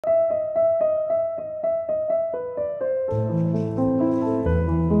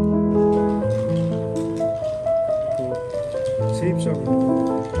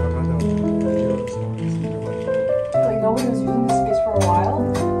nobody was using the space for a while,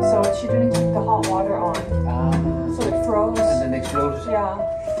 so she didn't keep the hot water on. So it froze. And then explodes. Yeah.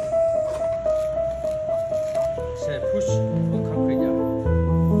 Push concrete.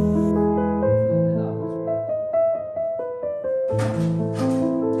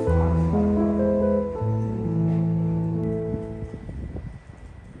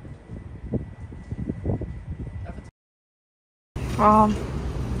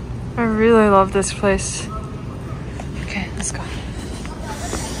 I really love this place. Okay, let's go.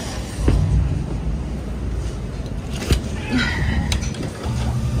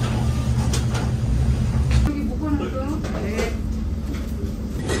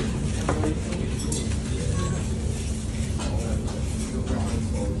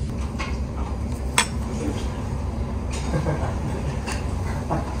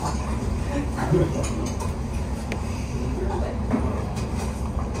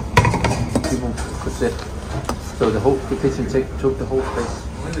 People could sit. So the kitchen took the whole space.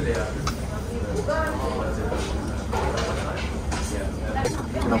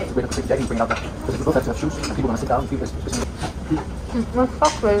 You know, it's a bit of a big deck, you bring it out there. Because we both have to have shoes, and people want to sit down and feel this. What's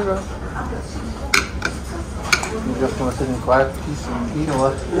fuck flavor? You just want to sit in quiet peace and eat or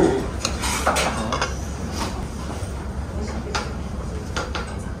what?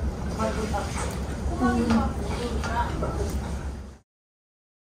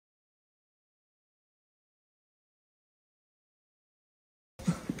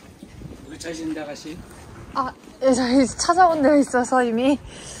 저희 찾아온 데 있어서 이미.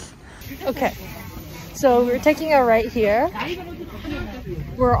 Okay, so we're taking a right here.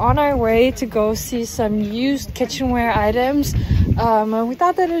 We're on our way to go see some used kitchenware items. We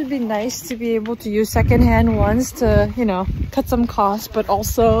thought that it would be nice to be able to use secondhand ones to, you know, cut some costs, but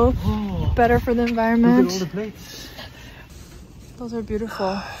also better for the environment. Look at all the plates. Those are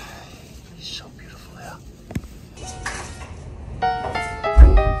beautiful. So beautiful, yeah.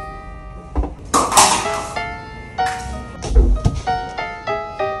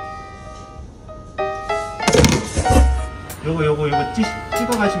 요거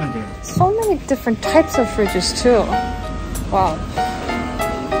찍어 가시면 돼요. So many different types of fridges too. Wow.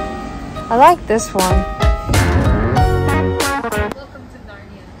 I like this one. Welcome to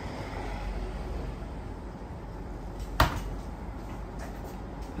Narnia.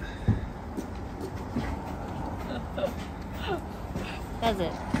 That's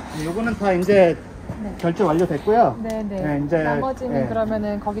it. 요거는 다 이제 결제 완료됐고요. 네네. 네, 이제 나머지는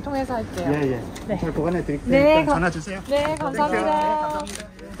그러면은 거기 통해서 할게요. 예예. 네. 잘 보관해 드릴게요. 네, 전화 주세요. 네, 감사합니다. 네,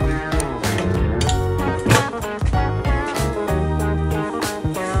 감사합니다.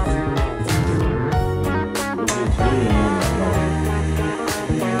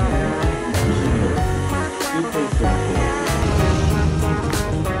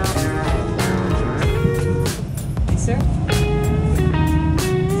 Sir?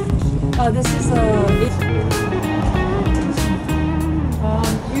 This is a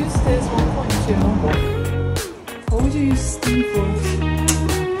used is 1.2. What would you use steam for?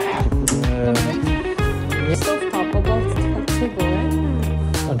 Stove top above the table, right?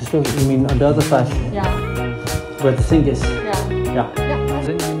 On the stove, you mean on the other side? Yeah. Where the sink is? Yeah. Yeah. Yeah.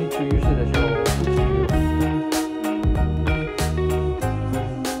 Then you need to use it as well.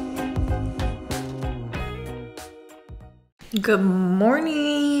 Good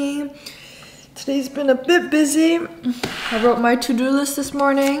morning. Today's been a bit busy. I wrote my to-do list this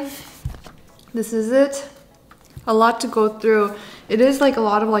morning. This is it. A lot to go through. It is like a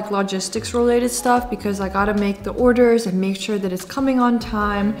lot of like logistics related stuff because I gotta make the orders and make sure that it's coming on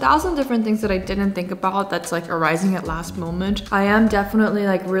time. 1,000 different things that I didn't think about that's like arising at last moment. I am definitely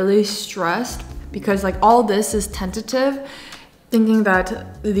like really stressed because like all this is tentative, thinking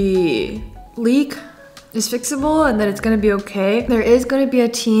that the leak is fixable and that it's gonna be okay. There is gonna be a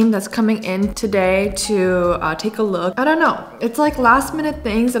team that's coming in today to take a look. I don't know. It's like last minute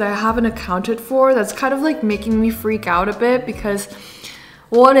things that I haven't accounted for that's kind of like making me freak out a bit because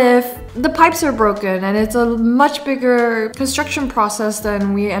what if the pipes are broken and it's a much bigger construction process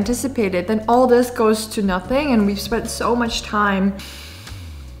than we anticipated? Then all this goes to nothing and we've spent so much time.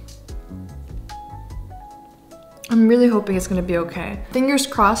 I'm really hoping it's gonna be okay. Fingers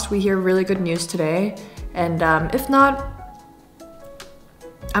crossed we hear really good news today. And if not,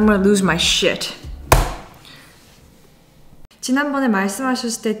 I'm gonna lose my shit. 지난번에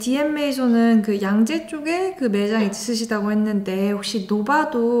말씀하셨을 때 DMA에서는 그 양재 쪽에 그 매장이 있으시다고 했는데 혹시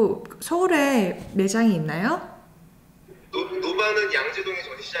노바도 서울에 매장이 있나요? 노바는 양재동에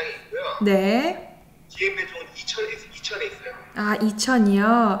전시장이 있고요. 네. DMA 쪽은 이천에 있어요. 아,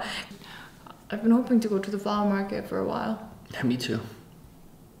 이천이요? I've been hoping to go to the flower market for a while. Yeah, me too.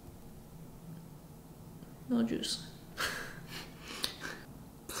 No juice.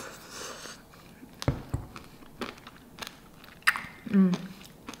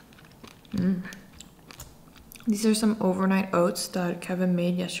 These are some overnight oats that Kevin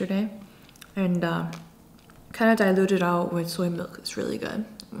made yesterday, and kind of diluted out with soy milk. It's really good.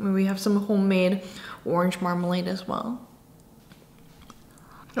 We have some homemade orange marmalade as well.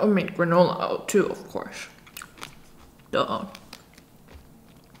 I made granola out too, of course. Duh.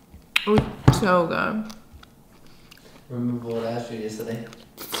 Oh, so good. Remember what I asked you yesterday?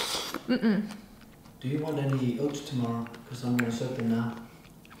 Do you want any oats tomorrow? Because I'm going to serve them now.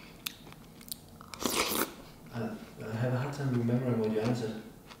 I have a hard time remembering what you answered.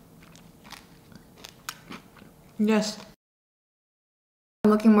 Yes.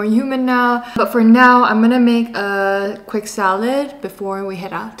 I'm looking more human now, but for now, I'm gonna make a quick salad before we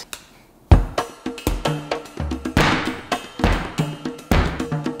head out.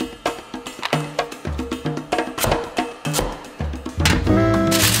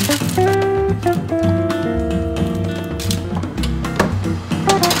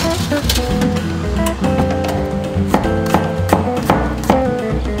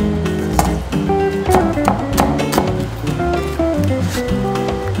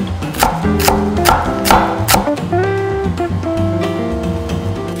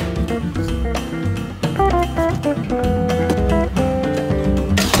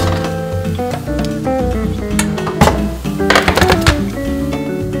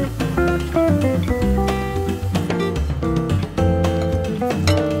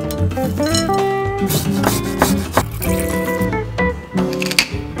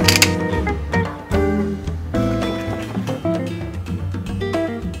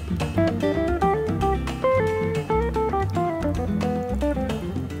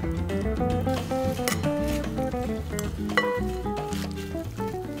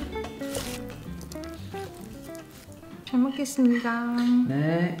 잘 먹겠습니다.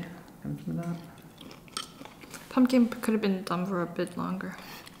 네, 감사합니다. Pumpkin could have been done for a bit longer.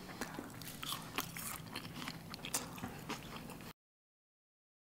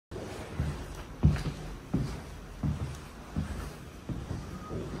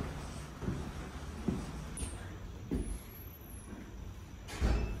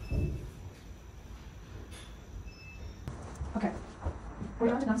 Okay,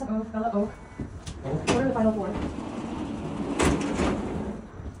 we're on to Landstorm Oak, Bella Oak. What are the final four?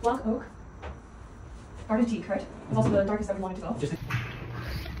 Blanc Oak. Garden Teak, right? It's also the darkest that we wanted to go.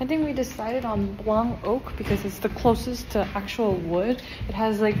 I think we decided on Blanc Oak because it's the closest to actual wood. It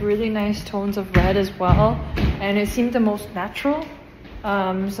has like really nice tones of red as well, and it seemed the most natural.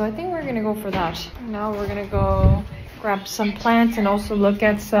 So I think we're gonna go for that. Now we're gonna go grab some plants and also look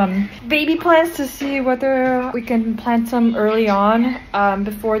at some baby plants to see whether we can plant some early on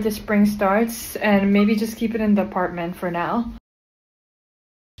before the spring starts, and maybe just keep it in the apartment for now.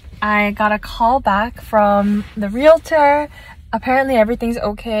 I got a call back from the realtor. Apparently everything's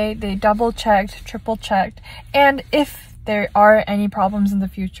okay. They double checked, triple checked, and if there are any problems in the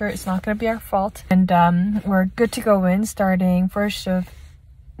future, it's not going to be our fault. And we're good to go in starting 6th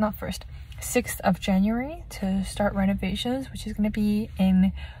of January to start renovations, which is going to be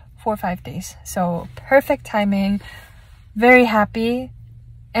in 4 or 5 days. So perfect timing. Very happy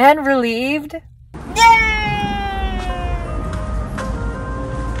and relieved. Yay!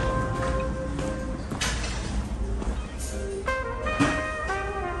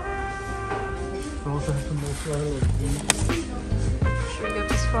 Should we get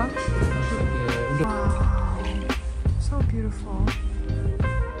this one? Wow, so beautiful.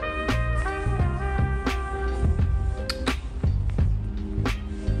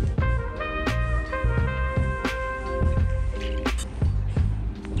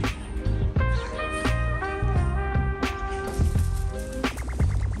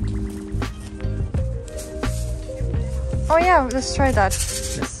 Oh yeah, let's try that.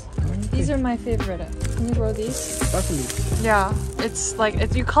 Yes. These are my favorite. Can you grow these? Tobacco leaves. Yeah, it's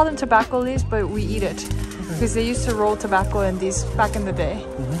like, you call them tobacco leaves, but we eat it. Because they used to roll tobacco in these back in the day.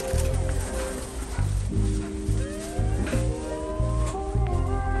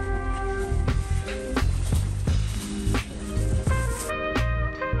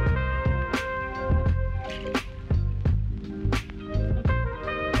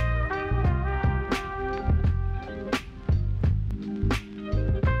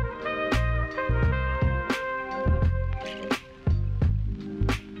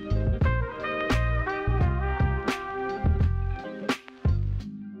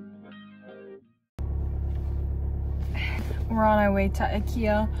 We're on our way to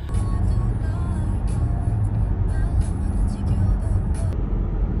IKEA.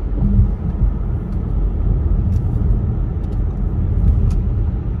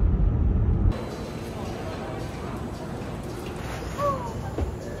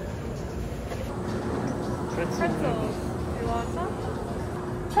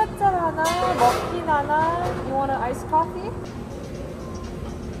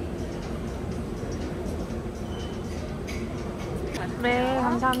 네,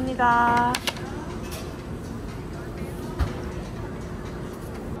 감사합니다.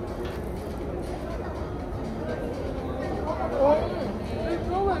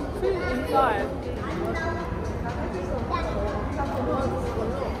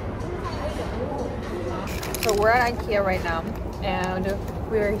 So we're at IKEA right now, and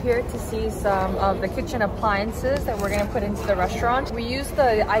we're here to see some of the kitchen appliances that we're gonna put into the restaurant. We used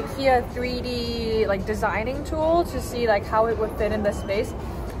the IKEA 3D like designing tool to see like how it would fit in the space,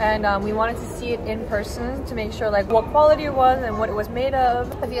 and we wanted to see it in person to make sure like what quality it was and what it was made of.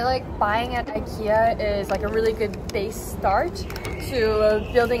 I feel like buying at IKEA is like a really good base start to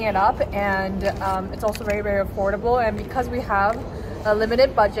building it up, and it's also very, very affordable. And because we have a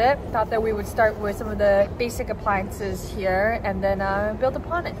limited budget, thought that we would start with some of the basic appliances here and then build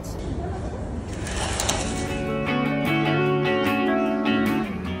upon it.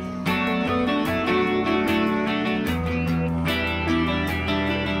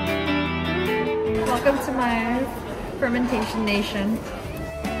 Welcome to my fermentation nation.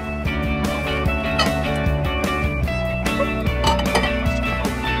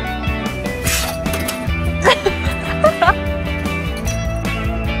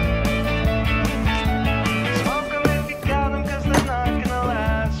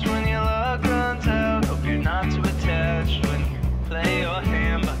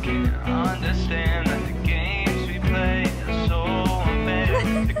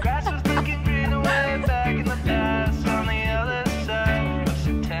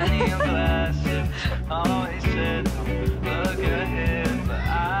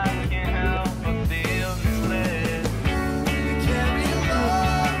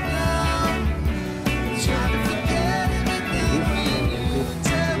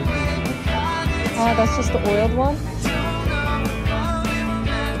 That's just the oiled one.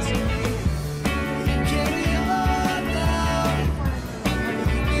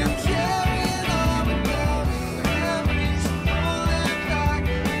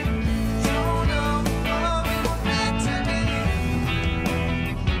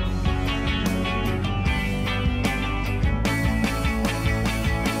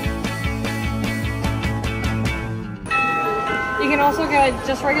 You can also get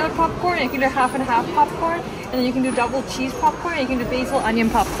just regular popcorn, and you can do half and half popcorn, and then you can do double cheese popcorn, and you can do basil onion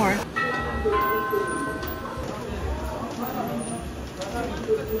popcorn.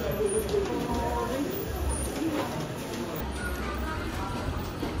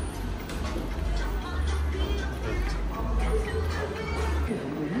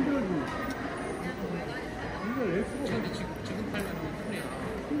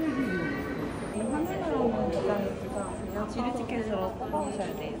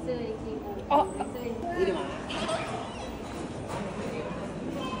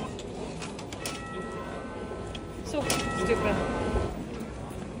 So stupid.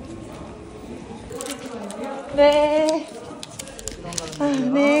 네.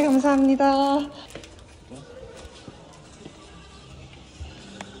 네, 감사합니다.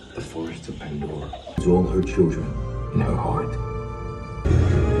 The forest of Pandora is all her children in her heart.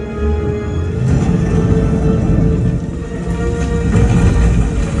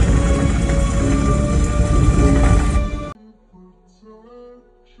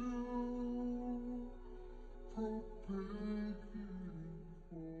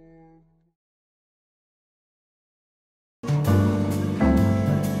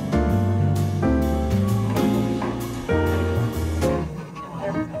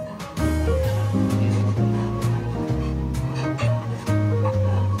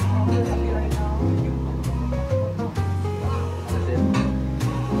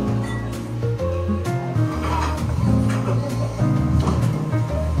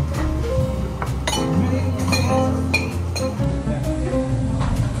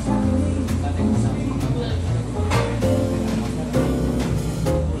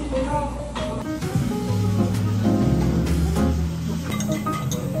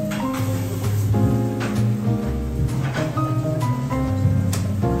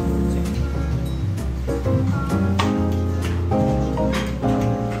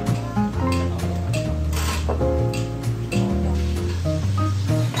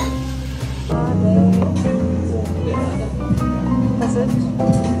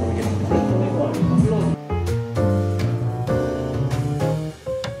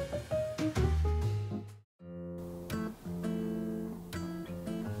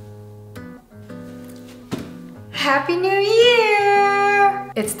 Happy New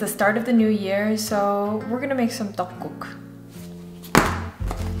Year! It's the start of the new year, so we're gonna make some tteokgook.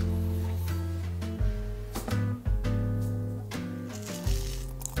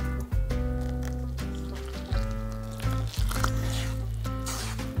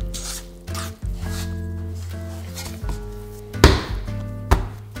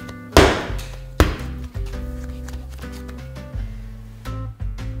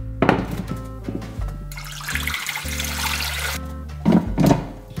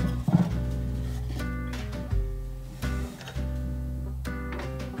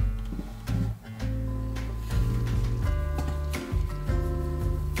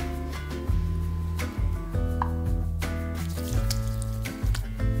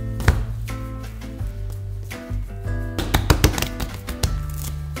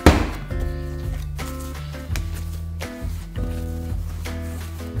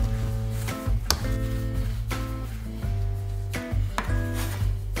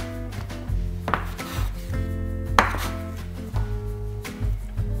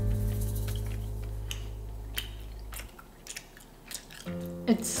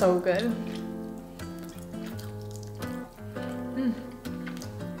 It's so good.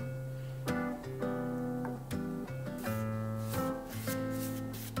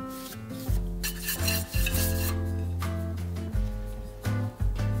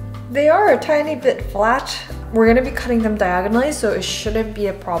 They are a tiny bit flat. We're gonna be cutting them diagonally, so it shouldn't be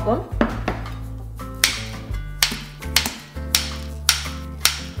a problem.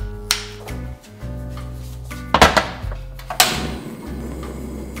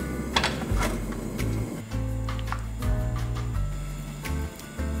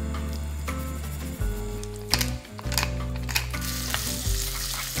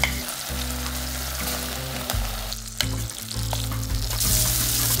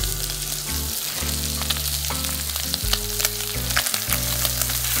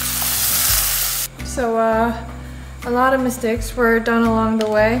 So a lot of mistakes were done along the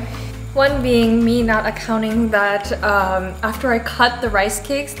way. One being me not accounting that after I cut the rice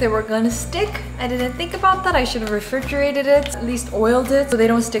cakes, they were gonna stick. I didn't think about that. I should have refrigerated it, at least oiled it so they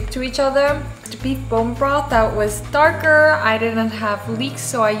don't stick to each other. The beef bone broth, that was darker. I didn't have leeks,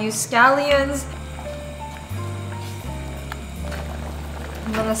 so I used scallions.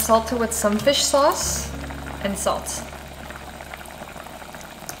 I'm gonna salt it with some fish sauce and salt.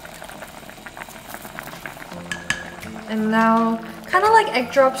 And now, kind of like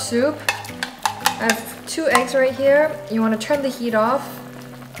egg drop soup, I have 2 eggs right here. You want to turn the heat off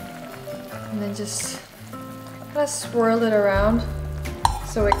and then just kind of swirl it around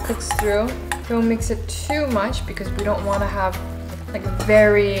so it cooks through. Don't mix it too much because we don't want to have like a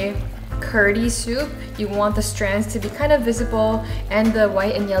very curdy soup. You want the strands to be kind of visible and the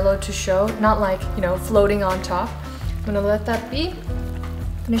white and yellow to show, not like, you know, floating on top. I'm gonna let that be.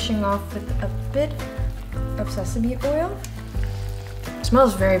 Finishing off with a bit of sesame oil. It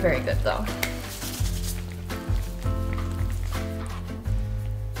smells very, very good though.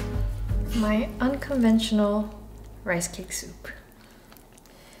 My unconventional rice cake soup.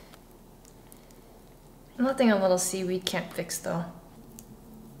 Nothing a little seaweed can't fix though.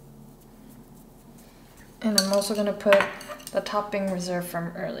 And I'm also gonna put the topping reserved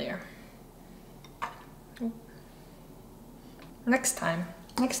from earlier. Next time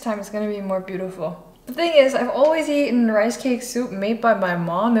it's gonna be more beautiful. The thing is, I've always eaten rice cake soup made by my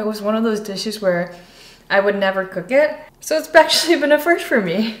mom. It was one of those dishes where I would never cook it. So it's actually been a first for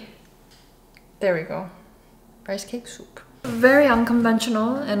me. There we go. Rice cake soup. Very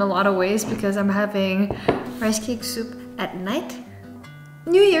unconventional in a lot of ways because I'm having rice cake soup at night.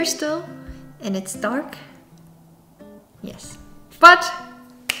 New Year still, and it's dark. Yes. But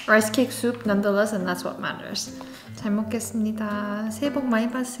rice cake soup nonetheless, and that's what matters. 잘 먹겠습니다. 새해 복 많이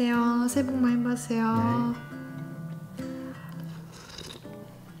받으세요. 새해 복 많이 받으세요.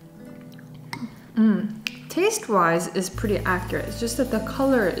 Taste-wise is pretty accurate. It's just that the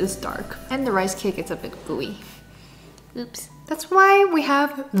color is dark. And the rice cake is a bit gooey. Oops. That's why we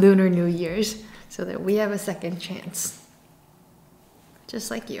have Lunar New Year's, so that we have a second chance.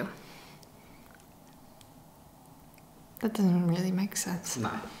 Just like you. That doesn't really make sense.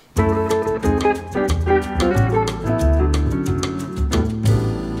 Nej.